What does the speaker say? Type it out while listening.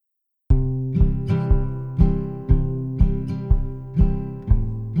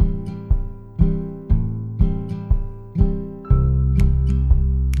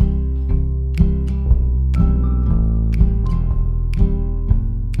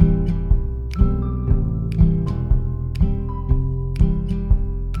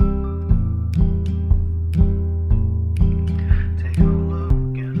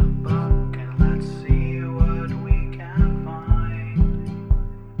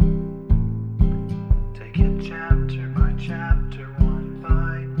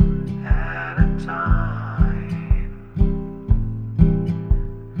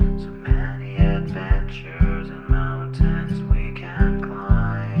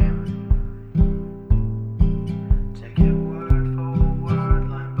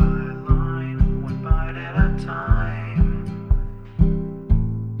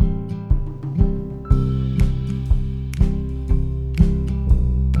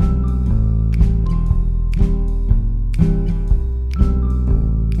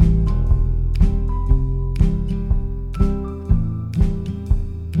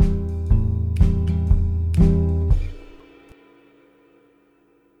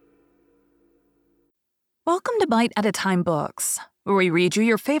Welcome to Bite at a Time Books, where we read you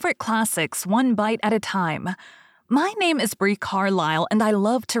your favorite classics one bite at a time. My name is Brie Carlisle, and I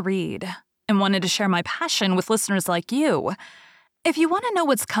love to read, and wanted to share my passion with listeners like you. If you want to know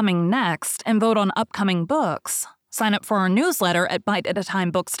what's coming next and vote on upcoming books, sign up for our newsletter at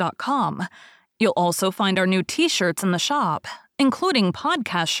biteatatimebooks.com. You'll also find our new t-shirts in the shop, including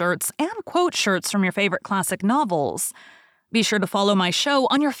podcast shirts and quote shirts from your favorite classic novels. Be sure to follow my show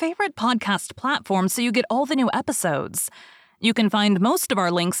on your favorite podcast platform so you get all the new episodes. You can find most of our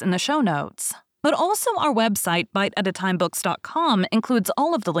links in the show notes, but also our website, biteatatimebooks.com, includes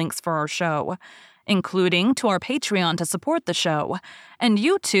all of the links for our show, including to our Patreon to support the show, and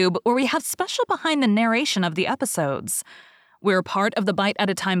YouTube, where we have special behind the narration of the episodes. We're part of the Bite at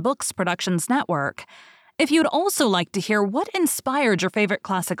a Time Books Productions Network. If you'd also like to hear what inspired your favorite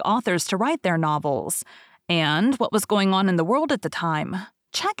classic authors to write their novels, and what was going on in the world at the time,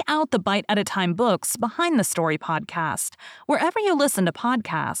 check out the Bite at a Time Books Behind the Story podcast, wherever you listen to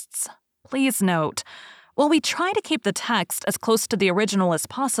podcasts. Please note, while we try to keep the text as close to the original as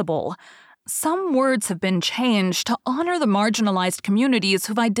possible, some words have been changed to honor the marginalized communities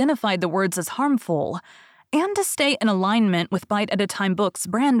who've identified the words as harmful, and to stay in alignment with Bite at a Time Books'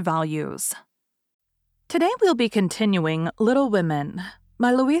 brand values. Today we'll be continuing Little Women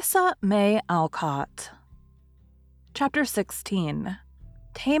by Louisa May Alcott. Chapter 16.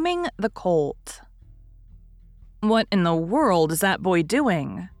 Taming the Colt. "What in the world is that boy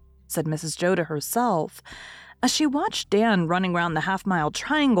doing?" said Mrs. Joe to herself, as she watched Dan running around the half-mile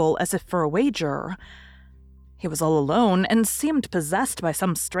triangle as if for a wager. He was all alone and seemed possessed by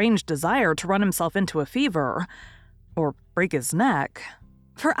some strange desire to run himself into a fever, or break his neck.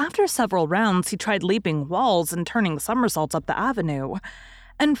 For after several rounds he tried leaping walls and turning somersaults up the avenue,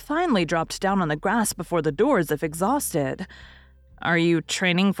 and finally dropped down on the grass before the door as if exhausted. "Are you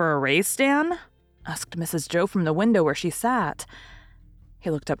training for a race, Dan?" asked Mrs. Joe from the window where she sat.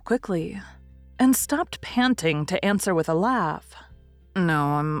 He looked up quickly and stopped panting to answer with a laugh.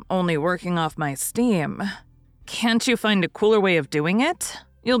 "No, I'm only working off my steam. Can't you find a cooler way of doing it?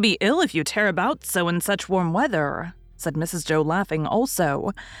 You'll be ill if you tear about so in such warm weather," said Mrs. Joe, laughing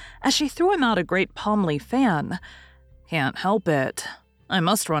also, as she threw him out a great palm leaf fan. "Can't help it. I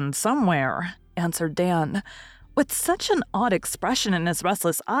must run somewhere," answered Dan, with such an odd expression in his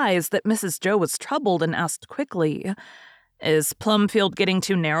restless eyes that Mrs. Joe was troubled and asked quickly, "Is Plumfield getting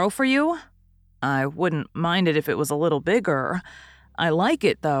too narrow for you?" "I wouldn't mind it if it was a little bigger. I like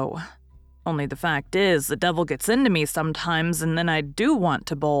it, though. Only the fact is, the devil gets into me sometimes, and then I do want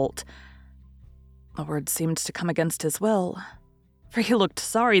to bolt." The words seemed to come against his will, for he looked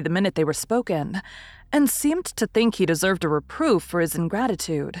sorry the minute they were spoken, and seemed to think he deserved a reproof for his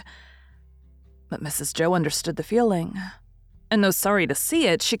ingratitude. But Mrs. Joe understood the feeling, and though sorry to see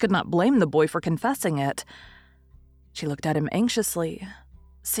it, she could not blame the boy for confessing it. She looked at him anxiously,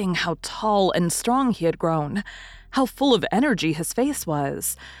 seeing how tall and strong he had grown, how full of energy his face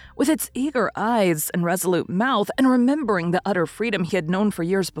was, with its eager eyes and resolute mouth, and remembering the utter freedom he had known for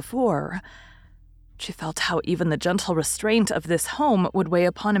years before. She felt how even the gentle restraint of this home would weigh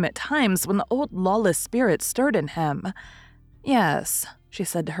upon him at times when the old lawless spirit stirred in him. "Yes," she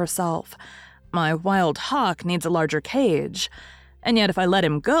said to herself, "my wild hawk needs a larger cage, and yet if I let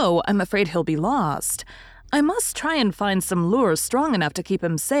him go, I'm afraid he'll be lost. I must try and find some lure strong enough to keep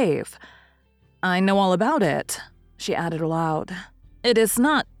him safe. I know all about it," she added aloud. "It is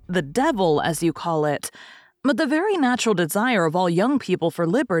not the devil, as you call it, but the very natural desire of all young people for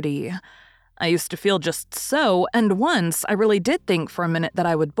liberty. I used to feel just so, and once I really did think for a minute that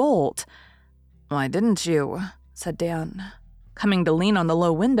I would bolt." "Why didn't you?" said Dan, coming to lean on the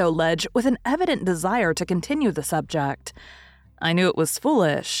low window ledge with an evident desire to continue the subject. "I knew it was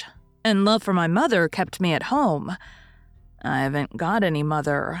foolish, and love for my mother kept me at home." "I haven't got any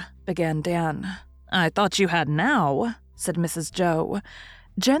mother," began Dan. "I thought you had now," said Mrs. Joe,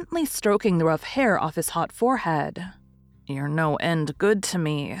 gently stroking the rough hair off his hot forehead. "You're no end good to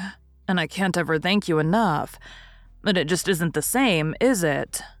me, and I can't ever thank you enough, but it just isn't the same, is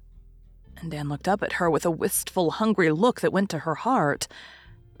it?" And Dan looked up at her with a wistful, hungry look that went to her heart.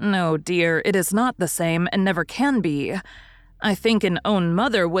 "No, dear, it is not the same, and never can be. I think an own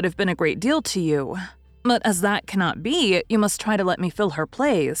mother would have been a great deal to you, but as that cannot be, you must try to let me fill her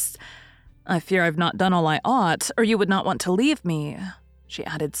place. I fear I've not done all I ought, or you would not want to leave me," she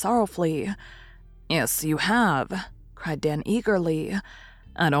added sorrowfully. "Yes, you have," cried Dan eagerly.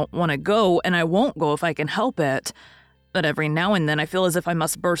 "I don't want to go, and I won't go if I can help it. But every now and then I feel as if I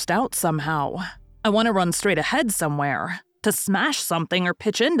must burst out somehow. I want to run straight ahead somewhere, to smash something or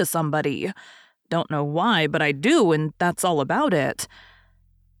pitch into somebody. Don't know why, but I do, and that's all about it."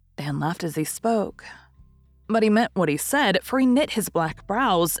 Dan laughed as he spoke. But he meant what he said, for he knit his black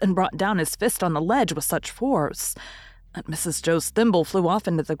brows and brought down his fist on the ledge with such force that Mrs. Joe's thimble flew off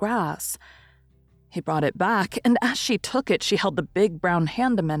into the grass. He brought it back, and as she took it, she held the big brown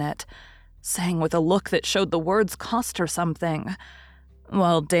hand a minute, saying with a look that showed the words cost her something,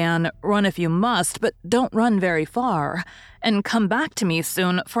 "Well, Dan, run if you must, but don't run very far, and come back to me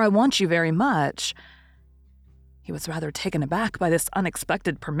soon, for I want you very much." He was rather taken aback by this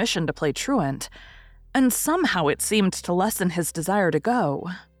unexpected permission to play truant, and somehow it seemed to lessen his desire to go.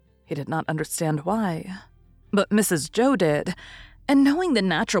 He did not understand why. But Mrs. Joe did, and knowing the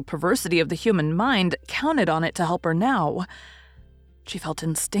natural perversity of the human mind, counted on it to help her now. She felt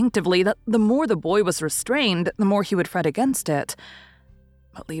instinctively that the more the boy was restrained, the more he would fret against it.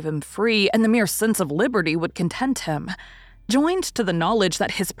 But leave him free, and the mere sense of liberty would content him, joined to the knowledge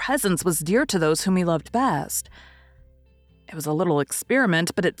that his presence was dear to those whom he loved best. It was a little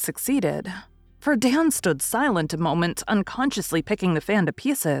experiment, but it succeeded. For Dan stood silent a moment, unconsciously picking the fan to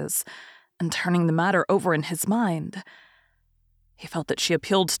pieces and turning the matter over in his mind. He felt that she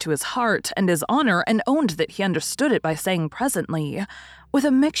appealed to his heart and his honor and owned that he understood it by saying presently, with a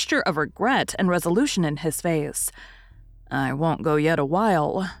mixture of regret and resolution in his face, "I won't go yet a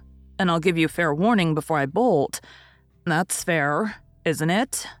while, and I'll give you fair warning before I bolt. That's fair, isn't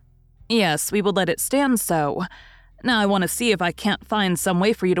it? Yes, we will let it stand so. Now I want to see if I can't find some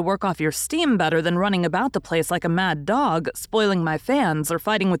way for you to work off your steam better than running about the place like a mad dog, spoiling my fans or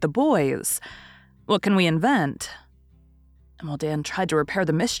fighting with the boys. What can we invent?" And while Dan tried to repair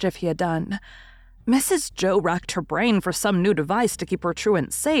the mischief he had done, Mrs. Joe racked her brain for some new device to keep her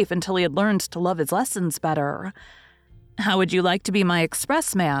truant safe until he had learned to love his lessons better. "How would you like to be my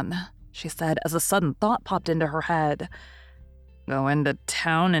expressman?" she said as a sudden thought popped into her head. "Go into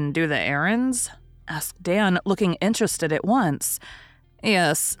town and do the errands?" asked Dan, looking interested at once.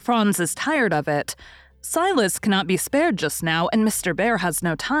 "Yes, Franz is tired of it. Silas cannot be spared just now, and Mr. Bear has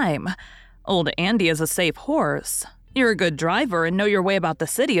no time. Old Andy is a safe horse. You're a good driver and know your way about the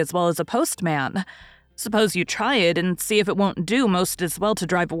city as well as a postman. Suppose you try it and see if it won't do most as well to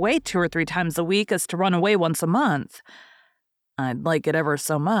drive away 2 or 3 times a week as to run away once a month." "I'd like it ever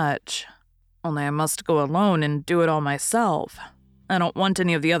so much. Only I must go alone and do it all myself. I don't want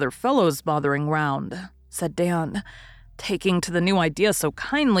any of the other fellows bothering round," said Dan, taking to the new idea so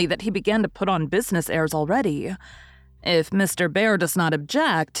kindly that he began to put on business airs already. "If Mr. Bear does not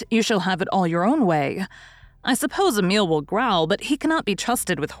object, you shall have it all your own way. I suppose Emil will growl, but he cannot be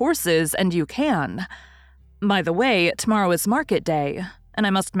trusted with horses, and you can. By the way, tomorrow is market day, and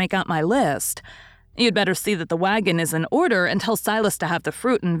I must make out my list. You'd better see that the wagon is in order and tell Silas to have the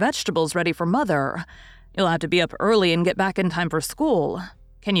fruit and vegetables ready for Mother. You'll have to be up early and get back in time for school.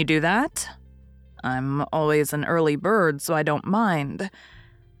 Can you do that?" "I'm always an early bird, so I don't mind."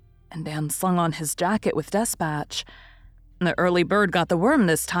 And Dan slung on his jacket with despatch. "The early bird got the worm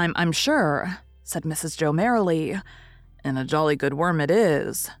this time, I'm sure," said Mrs. Joe merrily. "And a jolly good worm it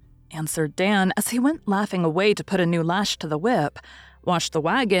is," answered Dan as he went laughing away to put a new lash to the whip, wash the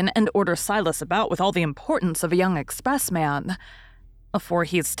wagon, and order Silas about with all the importance of a young expressman. "Before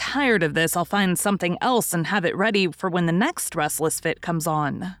he's tired of this, I'll find something else and have it ready for when the next restless fit comes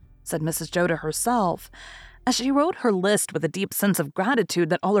on," said Mrs. Joe to herself, as she wrote her list with a deep sense of gratitude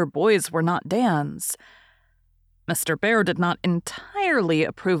that all her boys were not Dan's. Mr. Bear did not entirely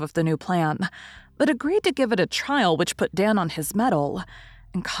approve of the new plan, but agreed to give it a trial which put Dan on his mettle,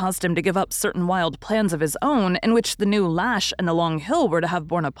 and caused him to give up certain wild plans of his own in which the new lash and the long hill were to have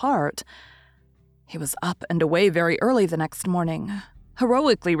borne a part. He was up and away very early the next morning,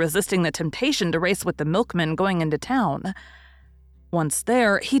 heroically resisting the temptation to race with the milkman going into town. Once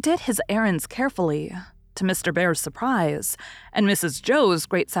there, he did his errands carefully, to Mr. Bear's surprise, and Mrs. Joe's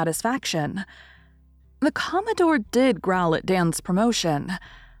great satisfaction. The Commodore did growl at Dan's promotion,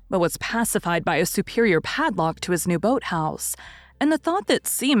 but was pacified by a superior padlock to his new boathouse, and the thought that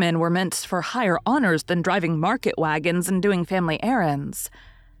seamen were meant for higher honors than driving market wagons and doing family errands.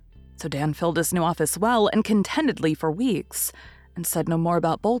 So Dan filled his new office well and contentedly for weeks, and said no more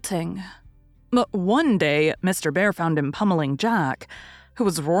about bolting. But one day, Mr. Bear found him pummeling Jack, who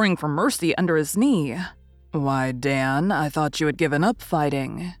was roaring for mercy under his knee. "Why, Dan, I thought you had given up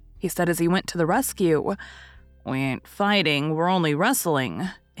fighting," he said as he went to the rescue. "We ain't fighting, we're only wrestling,"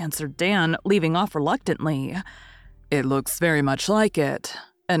 answered Dan, leaving off reluctantly. "It looks very much like it,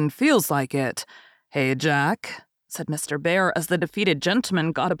 and feels like it. Hey, Jack," said Mr. Bear as the defeated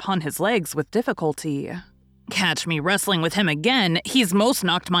gentleman got upon his legs with difficulty. "Catch me wrestling with him again, he's most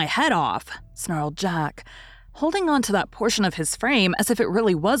knocked my head off," snarled Jack, holding on to that portion of his frame as if it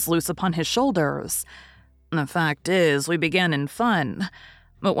really was loose upon his shoulders. "The fact is, we began in fun,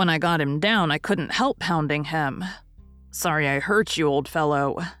 But when I got him down, I couldn't help pounding him. Sorry I hurt you, old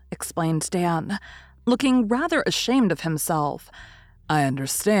fellow, explained Dan, looking rather ashamed of himself. I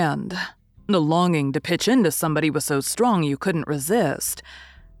understand. The longing to pitch into somebody was so strong you couldn't resist.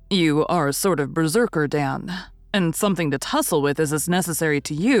 You are a sort of berserker, Dan, and something to tussle with is as necessary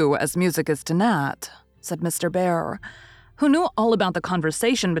to you as music is to Nat, said Mr. Bear, who knew all about the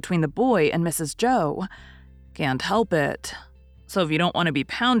conversation between the boy and Mrs. Joe. Can't help it. So if you don't want to be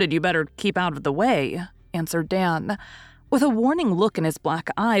pounded, you better keep out of the way, answered Dan, with a warning look in his black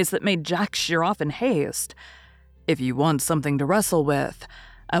eyes that made Jack sheer off in haste. If you want something to wrestle with,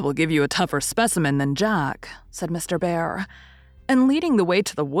 I will give you a tougher specimen than Jack, said Mr. Bear. And leading the way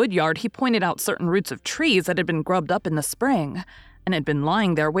to the woodyard, he pointed out certain roots of trees that had been grubbed up in the spring and had been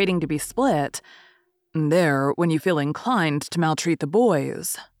lying there waiting to be split. There, when you feel inclined to maltreat the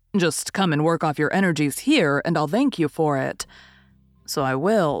boys, just come and work off your energies here and I'll thank you for it. So I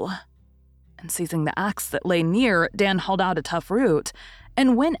will. And seizing the axe that lay near, Dan hauled out a tough root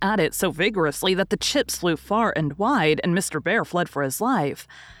and went at it so vigorously that the chips flew far and wide and Mr. Bear fled for his life.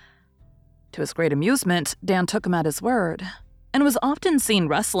 To his great amusement, Dan took him at his word and was often seen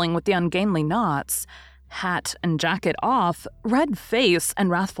wrestling with the ungainly knots, hat and jacket off, red face and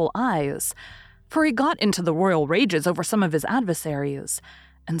wrathful eyes, for he got into the royal rages over some of his adversaries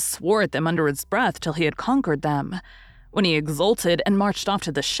and swore at them under his breath till he had conquered them, when he exulted and marched off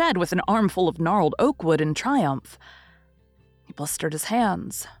to the shed with an armful of gnarled oak wood in triumph. He blistered his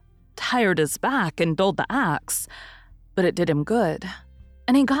hands, tired his back, and dulled the axe, but it did him good,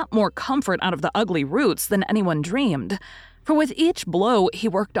 and he got more comfort out of the ugly roots than anyone dreamed, for with each blow he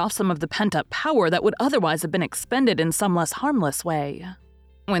worked off some of the pent-up power that would otherwise have been expended in some less harmless way.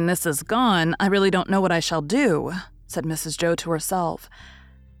 When this is gone, I really don't know what I shall do, said Mrs. Joe to herself,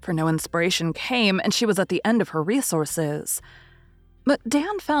 for no inspiration came and she was at the end of her resources. But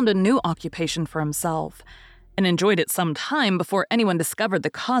Dan found a new occupation for himself and enjoyed it some time before anyone discovered the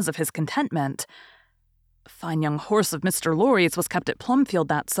cause of his contentment. A fine young horse of Mr. Laurie's was kept at Plumfield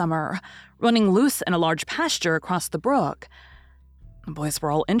that summer, running loose in a large pasture across the brook. The boys were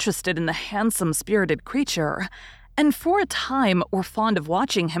all interested in the handsome, spirited creature, and for a time were fond of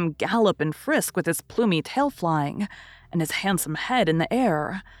watching him gallop and frisk with his plumy tail flying and his handsome head in the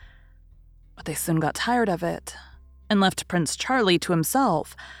air. But they soon got tired of it and left Prince Charlie to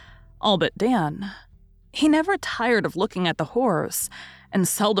himself, all but Dan. He never tired of looking at the horse, and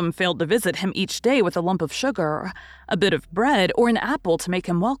seldom failed to visit him each day with a lump of sugar, a bit of bread, or an apple to make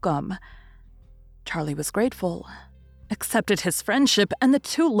him welcome. Charlie was grateful, accepted his friendship, and the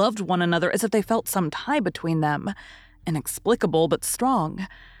two loved one another as if they felt some tie between them, inexplicable but strong.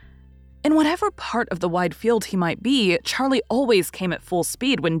 In whatever part of the wide field he might be, Charlie always came at full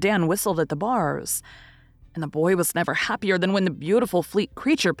speed when Dan whistled at the bars, and the boy was never happier than when the beautiful, fleet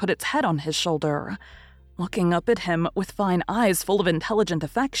creature put its head on his shoulder, looking up at him with fine eyes full of intelligent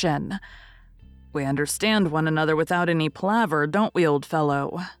affection. We understand one another without any palaver, don't we, old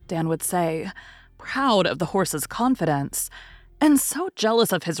fellow? Dan would say, proud of the horse's confidence, and so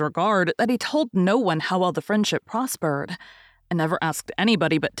jealous of his regard that he told no one how well the friendship prospered, and never asked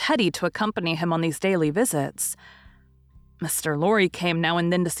anybody but Teddy to accompany him on these daily visits. Mr. Laurie came now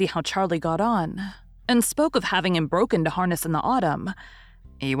and then to see how Charlie got on, and spoke of having him broken to harness in the autumn.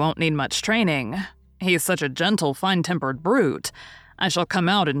 He won't need much training. He's such a gentle, fine-tempered brute. I shall come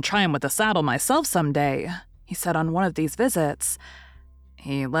out and try him with a saddle myself some day, he said on one of these visits.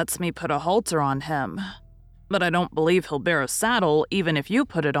 He lets me put a halter on him, but I don't believe he'll bear a saddle even if you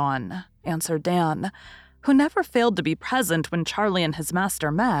put it on, answered Dan, who never failed to be present when Charlie and his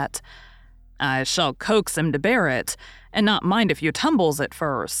master met. I shall coax him to bear it, and not mind a few tumbles at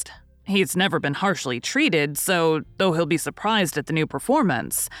first. He's never been harshly treated, so though he'll be surprised at the new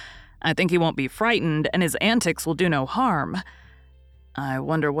performance, I think he won't be frightened, and his antics will do no harm. I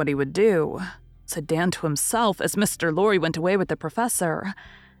wonder what he would do, said Dan to himself as Mr. Laurie went away with the professor,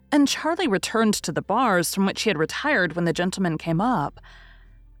 and Charlie returned to the bars from which he had retired when the gentleman came up.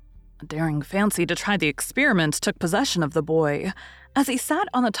 A daring fancy to try the experiment took possession of the boy, as he sat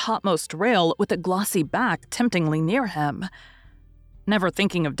on the topmost rail with a glossy back temptingly near him. Never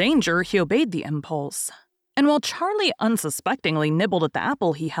thinking of danger, he obeyed the impulse, and while Charlie unsuspectingly nibbled at the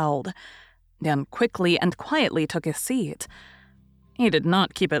apple he held, Dan quickly and quietly took his seat. He did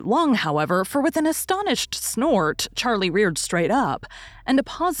not keep it long, however, for with an astonished snort, Charlie reared straight up and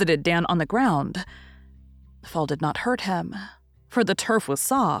deposited Dan on the ground. The fall did not hurt him, for the turf was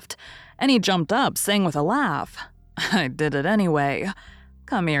soft, and he jumped up, saying with a laugh, I did it anyway.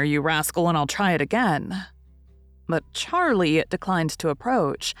 Come here, you rascal, and I'll try it again. But Charlie declined to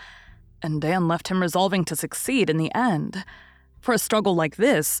approach, and Dan left him resolving to succeed in the end. for a struggle like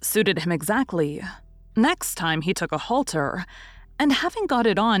this suited him exactly. Next time he took a halter, and having got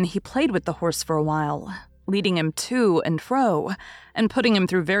it on, he played with the horse for a while, leading him to and fro, and putting him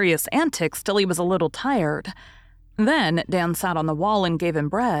through various antics till he was a little tired. Then Dan sat on the wall and gave him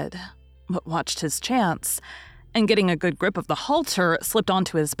bread, but watched his chance, and getting a good grip of the halter, slipped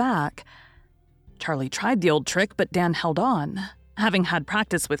onto his back. Charlie tried the old trick, but Dan held on, having had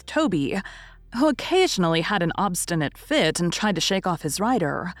practice with Toby, who occasionally had an obstinate fit and tried to shake off his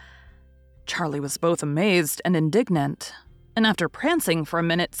rider. Charlie was both amazed and indignant, and after prancing for a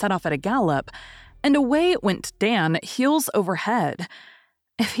minute set off at a gallop, and away went Dan heels over head.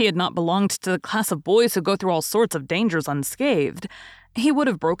 If he had not belonged to the class of boys who go through all sorts of dangers unscathed, he would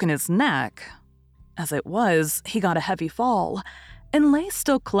have broken his neck. As it was, he got a heavy fall, and lay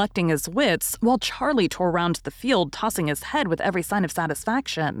still collecting his wits while Charlie tore around the field, tossing his head with every sign of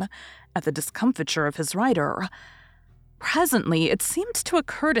satisfaction at the discomfiture of his rider. Presently, it seemed to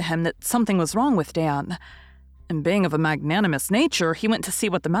occur to him that something was wrong with Dan, and being of a magnanimous nature, he went to see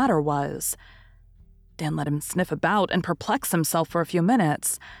what the matter was. Dan let him sniff about and perplex himself for a few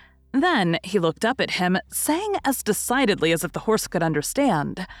minutes. Then he looked up at him, saying as decidedly as if the horse could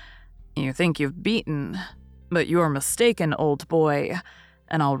understand, "You think you've beaten, but you're mistaken, old boy,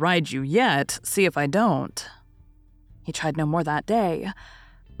 and I'll ride you yet, see if I don't." He tried no more that day,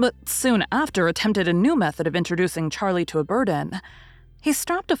 but soon after attempted a new method of introducing Charlie to a burden. He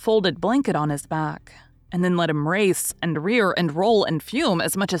strapped a folded blanket on his back, and then let him race and rear and roll and fume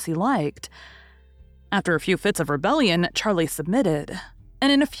as much as he liked. After a few fits of rebellion, Charlie submitted,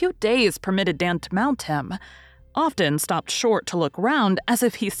 and in a few days permitted Dan to mount him, often stopped short to look round as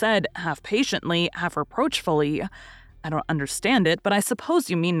if he said, half patiently, half reproachfully, "I don't understand it, but I suppose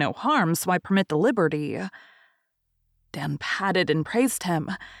you mean no harm, so I permit the liberty." Dan patted and praised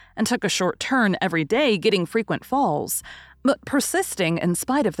him, and took a short turn every day, getting frequent falls, but persisting in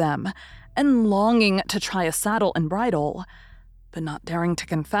spite of them, and longing to try a saddle and bridle, but not daring to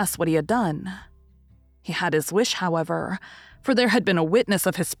confess what he had done. He had his wish, however, for there had been a witness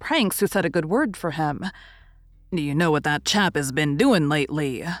of his pranks who said a good word for him. "Do you know what that chap has been doing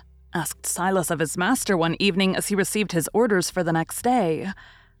lately?" asked Silas of his master one evening as he received his orders for the next day.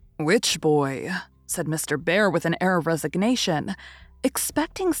 "Which boy?" said Mr. Bear with an air of resignation,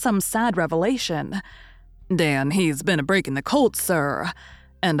 expecting some sad revelation. "Dan, he's been a-breaking the Colt, sir,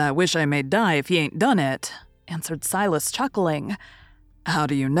 and I wish I may die if he ain't done it," answered Silas, chuckling. "How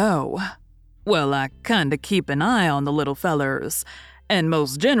do you know?" "Well, I kinda keep an eye on the little fellers, and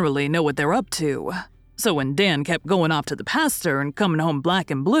most generally know what they're up to. So when Dan kept going off to the pasture and coming home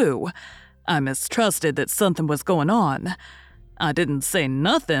black and blue, I mistrusted that something was going on. I didn't say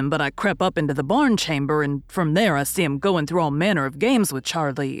nothing, but I crept up into the barn chamber, and from there I see him going through all manner of games with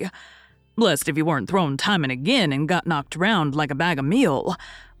Charlie. Blessed if he weren't thrown time and again and got knocked round like a bag of meal,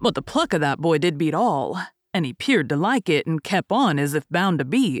 but the pluck of that boy did beat all, and he 'peared to like it and kept on as if bound to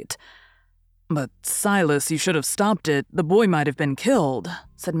beat." "But, Silas, you should have stopped it. The boy might have been killed,"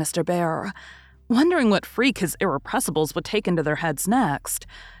 said Mr. Bear, wondering what freak his irrepressibles would take into their heads next.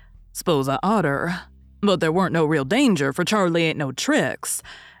 "S'pose I oughter. But there weren't no real danger, for Charlie ain't no tricks,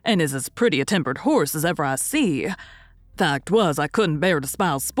 and is as pretty a tempered horse as ever I see. Fact was, I couldn't bear to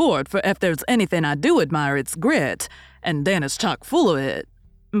spile sport, for if there's anything I do admire, it's grit, and Dan is chock full of it.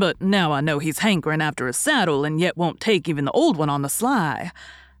 But now I know he's hankering after a saddle, and yet won't take even the old one on the sly.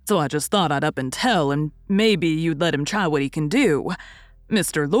 So I just thought I'd up and tell, and maybe you'd let him try what he can do.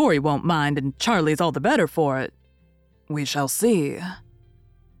 Mr. Lorry won't mind, and Charlie's all the better for it." "We shall see."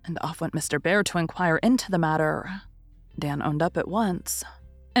 And off went Mr. Bear to inquire into the matter. Dan owned up at once,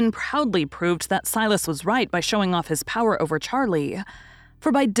 and proudly proved that Silas was right by showing off his power over Charlie,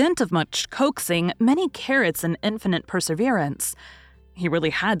 for by dint of much coaxing, many carrots, and infinite perseverance, he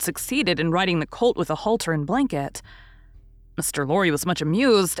really had succeeded in riding the colt with a halter and blanket. Mr. Lorry was much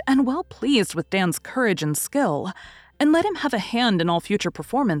amused and well pleased with Dan's courage and skill, and let him have a hand in all future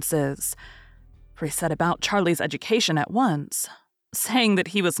performances, for he set about Charlie's education at once, saying that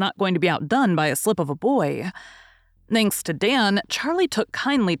he was not going to be outdone by a slip of a boy. Thanks to Dan, Charlie took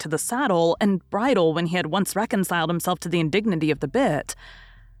kindly to the saddle and bridle when he had once reconciled himself to the indignity of the bit.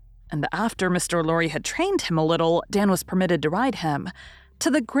 And after Mr. Lorry had trained him a little, Dan was permitted to ride him, to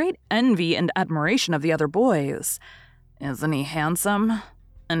the great envy and admiration of the other boys. "Isn't he handsome?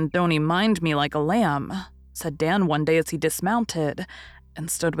 And don't he mind me like a lamb?" said Dan one day as he dismounted, and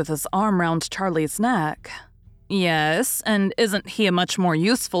stood with his arm round Charlie's neck. "Yes, and isn't he a much more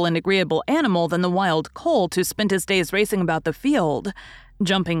useful and agreeable animal than the wild colt who spent his days racing about the field,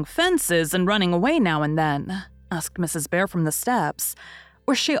 jumping fences and running away now and then?" asked Mrs. Bear from the steps,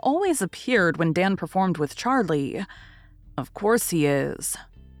 where she always appeared when Dan performed with Charlie. Of course he is.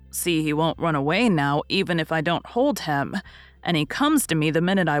 See, he won't run away now even if I don't hold him, and he comes to me the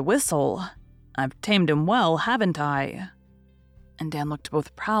minute I whistle. I've tamed him well, haven't I?" And Dan looked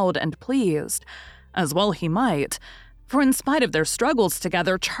both proud and pleased, as well he might, for in spite of their struggles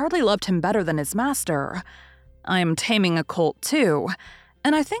together, Charlie loved him better than his master. "I am taming a colt too,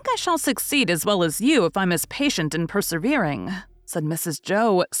 and I think I shall succeed as well as you if I'm as patient and persevering," said Mrs.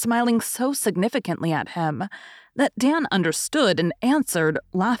 Joe, smiling so significantly at him that Dan understood and answered,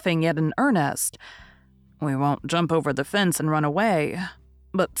 laughing yet in earnest, "We won't jump over the fence and run away,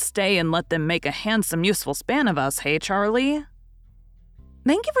 but stay and let them make a handsome, useful span of us, hey, Charlie?"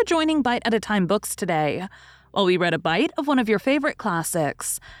 Thank you for joining Bite at a Time Books today, while we read a bite of one of your favorite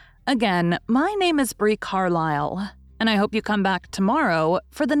classics. Again, my name is Bree Carlisle, and I hope you come back tomorrow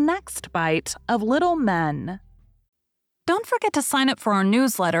for the next bite of Little Men. Don't forget to sign up for our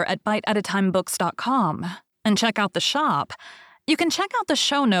newsletter at biteatatimebooks.com and check out the shop. You can check out the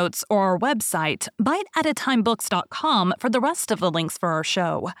show notes or our website, biteatatimebooks.com, for the rest of the links for our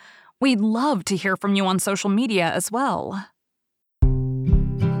show. We'd love to hear from you on social media as well.